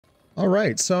All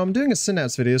right, so I'm doing a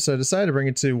Synapse video, so I decided to bring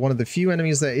it to one of the few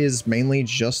enemies that is mainly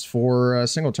just for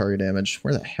single target damage.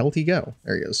 Where the hell did he go?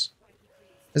 There he is.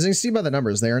 As you can see by the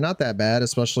numbers, they are not that bad,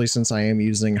 especially since I am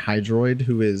using Hydroid,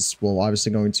 who is, well,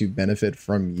 obviously going to benefit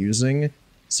from using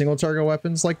single target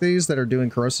weapons like these that are doing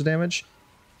corrosive damage.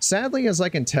 Sadly, as I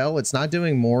can tell, it's not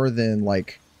doing more than,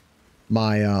 like,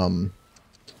 my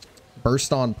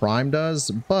Burst on Prime does,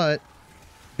 but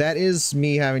that is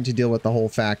me having to deal with the whole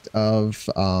fact of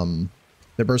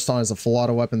the Burst on is a full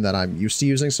auto weapon that I'm used to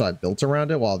using, so I built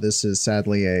around it, while this is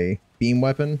sadly a beam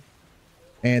weapon.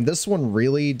 And this one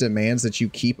really demands that you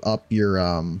keep up your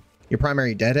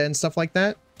primary deadhead and stuff like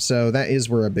that. So that is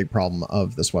where a big problem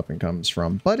of this weapon comes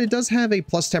from. But it does have a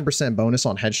plus 10% bonus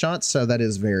on headshots, so that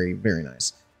is very, very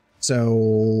nice. So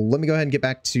let me go ahead and get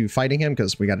back to fighting him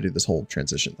because we got to do this whole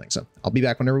transition thing. So I'll be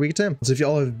back whenever we get to him. So if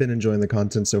y'all have been enjoying the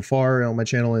content so far on my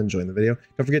channel and enjoying the video,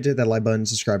 don't forget to hit that like button,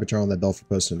 subscribe, and turn on that bell for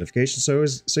post notifications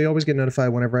so you always get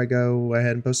notified whenever I go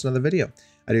ahead and post another video.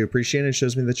 I do appreciate it. It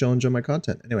shows me that y'all enjoy my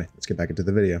content. Anyway, let's get back into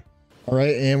the video. All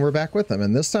right, and we're back with him.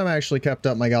 And this time I actually kept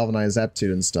up my galvanized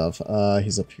aptitude and stuff.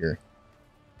 He's up here.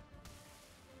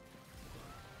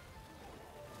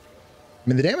 I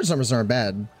mean, the damage numbers aren't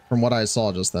bad from what I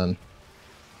saw just then.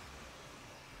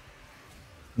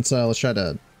 And so let's try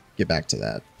to get back to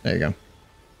that. There you go.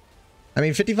 I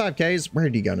mean, 55Ks, where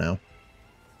did he go now?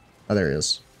 Oh, there he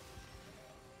is.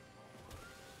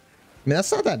 I mean,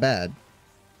 that's not that bad.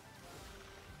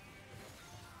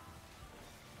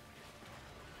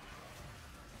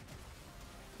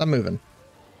 I'm moving.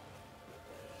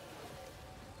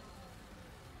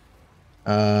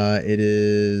 It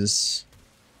is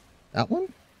that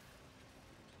one.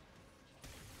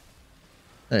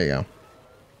 There you go.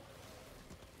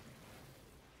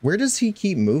 Where does he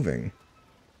keep moving?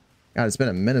 God, it's been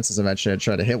a minute since I've actually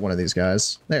tried to hit one of these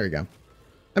guys. There we go.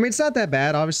 I mean, it's not that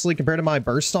bad, obviously, compared to my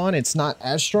burst on. It's not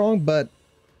as strong, but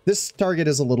this target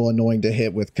is a little annoying to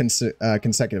hit with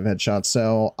consecutive headshots.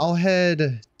 So I'll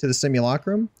head to the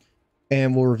simulacrum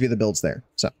and we'll review the builds there.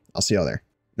 So I'll see y'all there.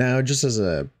 Now, just as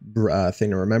a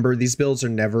thing to remember, these builds are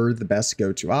never the best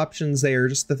go-to options. They are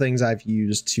just the things I've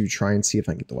used to try and see if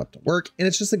I can get the weapon to work. And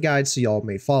it's just a guide so y'all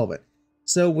may follow it.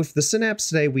 So with the Synapse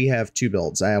today, we have two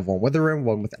builds. I have one with a riven,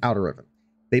 one without a riven.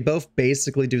 They both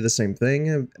basically do the same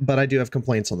thing, but I do have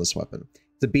complaints on this weapon.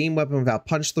 It's a beam weapon without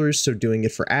punch through, so doing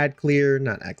it for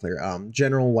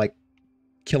general like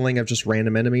killing of just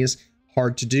random enemies,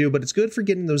 hard to do, but it's good for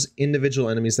getting those individual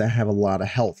enemies that have a lot of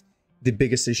health. The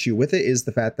biggest issue with it is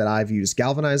the fact that I've used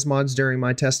galvanized mods during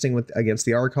my testing against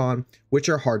the Archon, which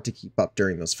are hard to keep up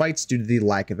during those fights due to the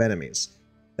lack of enemies.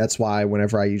 That's why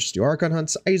whenever I used to do Archon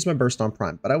hunts, I use my Burst on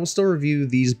Prime, but I will still review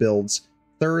these builds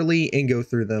thoroughly and go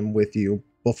through them with you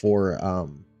before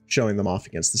showing them off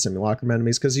against the Simulacrum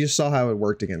enemies, because you saw how it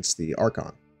worked against the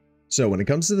Archon. So when it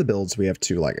comes to the builds, we have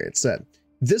two, like I had said.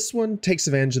 This one takes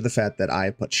advantage of the fact that I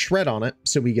put Shred on it,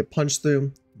 so we get punched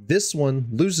through. This one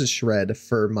loses Shred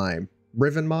for my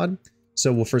Riven mod,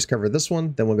 so we'll first cover this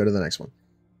one, then we'll go to the next one.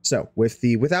 So with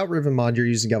the without Riven mod, you're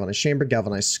using Galvanized Chamber,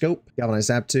 Galvanized Scope, Galvanized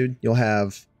Aptitude. You'll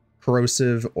have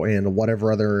Corrosive and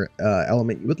whatever other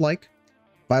element you would like.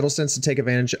 Vital Sense to take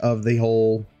advantage of the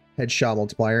whole headshot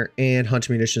multiplier, and Hunt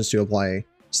Munitions to apply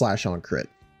slash on crit.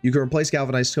 You can replace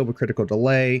Galvanized Scope with Critical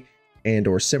Delay and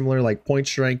or similar like Point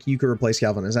Strike. You can replace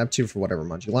Galvanized Aptitude for whatever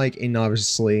mod you like, and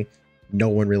obviously no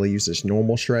one really uses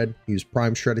normal Shred. Use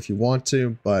Prime Shred if you want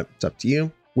to, but it's up to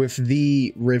you. With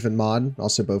the Riven mod,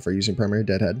 also both are using primary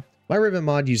deadhead. My Riven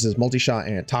mod uses multi-shot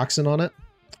and toxin on it.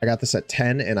 I got this at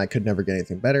 10 and I could never get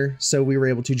anything better, so we were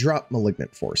able to drop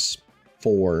Malignant Force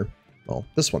for, well,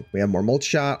 this one. We have more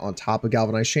multi-shot on top of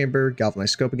Galvanized Chamber,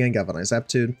 Galvanized Scope again, Galvanized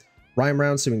Aptitude, Rhyme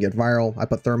Round so we can get viral. I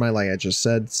put Thermite like I just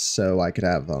said, so I could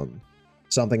have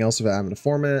something else without having to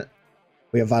form it.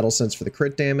 We have Vital Sense for the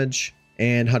crit damage,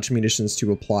 and Hunt Munitions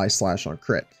to apply slash on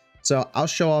crit. So I'll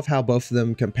show off how both of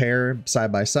them compare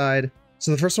side by side. So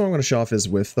the first one I'm going to show off is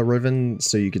with the Riven,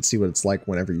 so you can see what it's like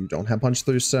whenever you don't have punch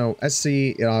through. So as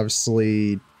see, it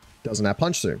obviously doesn't have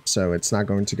punch through, so it's not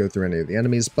going to go through any of the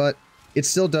enemies, but it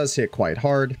still does hit quite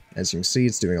hard. As you can see,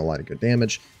 it's doing a lot of good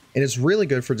damage, and it's really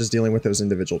good for just dealing with those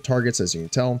individual targets. As you can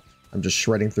tell, I'm just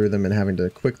shredding through them and having to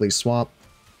quickly swap.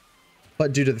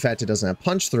 But due to the fact it doesn't have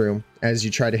punch through, as you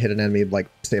try to hit an enemy, like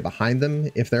stay behind them,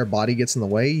 if their body gets in the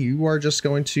way, you are just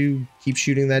going to keep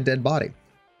shooting that dead body,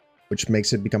 which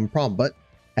makes it become a problem. But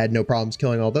I had no problems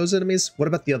killing all those enemies. What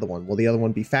about the other one? Will the other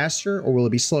one be faster or will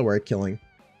it be slower at killing?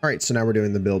 All right, so now we're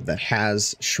doing the build that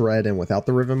has Shred and without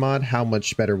the Riven mod. How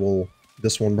much better will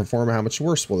this one perform? How much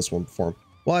worse will this one perform?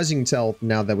 Well, as you can tell,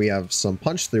 now that we have some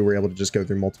punch through, we're able to just go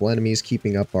through multiple enemies,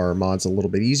 keeping up our mods a little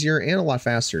bit easier and a lot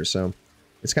faster. So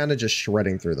it's kind of just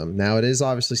shredding through them. Now, it is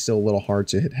obviously still a little hard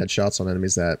to hit headshots on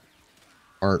enemies that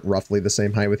aren't roughly the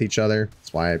same height with each other.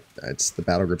 That's why the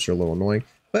battle grips are a little annoying.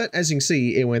 But as you can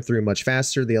see, it went through much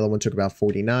faster. The other one took about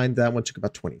 49. That one took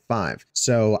about 25.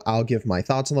 So I'll give my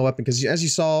thoughts on the weapon, because as you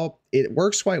saw, it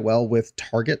works quite well with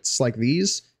targets like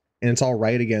these. And it's all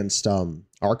right against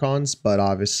Archons, but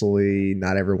obviously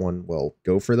not everyone will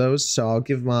go for those. So I'll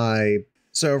give my...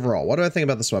 So overall, what do I think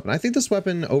about this weapon? I think this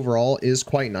weapon overall is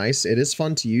quite nice. It is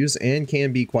fun to use and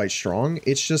can be quite strong.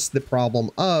 It's just the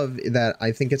problem of that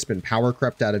I think it's been power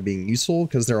crept out of being useful,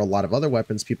 because there are a lot of other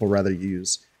weapons people rather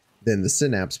use than the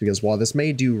Synapse, because while this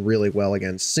may do really well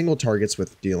against single targets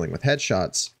with dealing with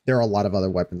headshots, there are a lot of other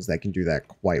weapons that can do that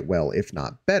quite well, if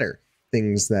not better.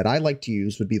 Things that I like to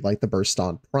use would be like the Burst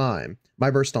on Prime.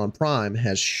 My Burst on Prime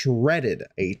has shredded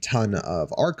a ton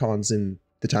of Archons in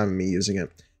the time of me using it.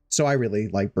 So I really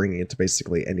like bringing it to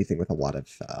basically anything with a lot of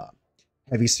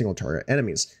heavy single target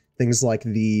enemies. Things like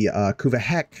the Kuva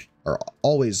Heck are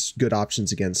always good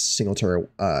options against single turret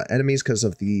enemies because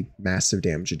of the massive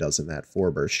damage it does in that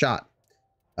 4-burst shot.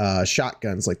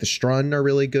 Shotguns like the Strun are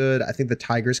really good. I think the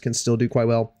Tigers can still do quite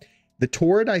well. The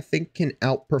Torrid, I think, can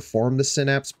outperform the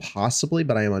Synapse, possibly,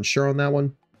 but I am unsure on that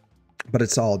one. But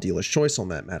it's all dealer's choice on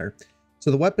that matter. So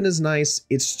the weapon is nice.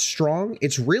 It's strong.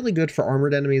 It's really good for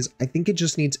armored enemies. I think it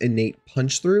just needs innate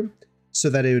punch through so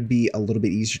that it would be a little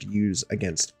bit easier to use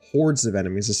against hordes of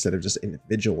enemies instead of just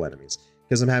individual enemies.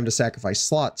 Because I'm having to sacrifice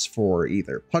slots for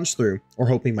either punch through or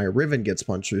hoping my Riven gets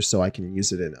punch through so I can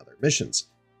use it in other missions.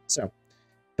 So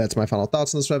that's my final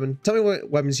thoughts on this weapon. Tell me what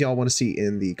weapons y'all want to see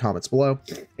in the comments below.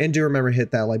 And do remember to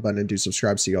hit that like button and do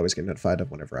subscribe so you always get notified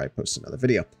of whenever I post another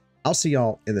video. I'll see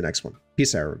y'all in the next one.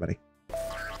 Peace out, everybody.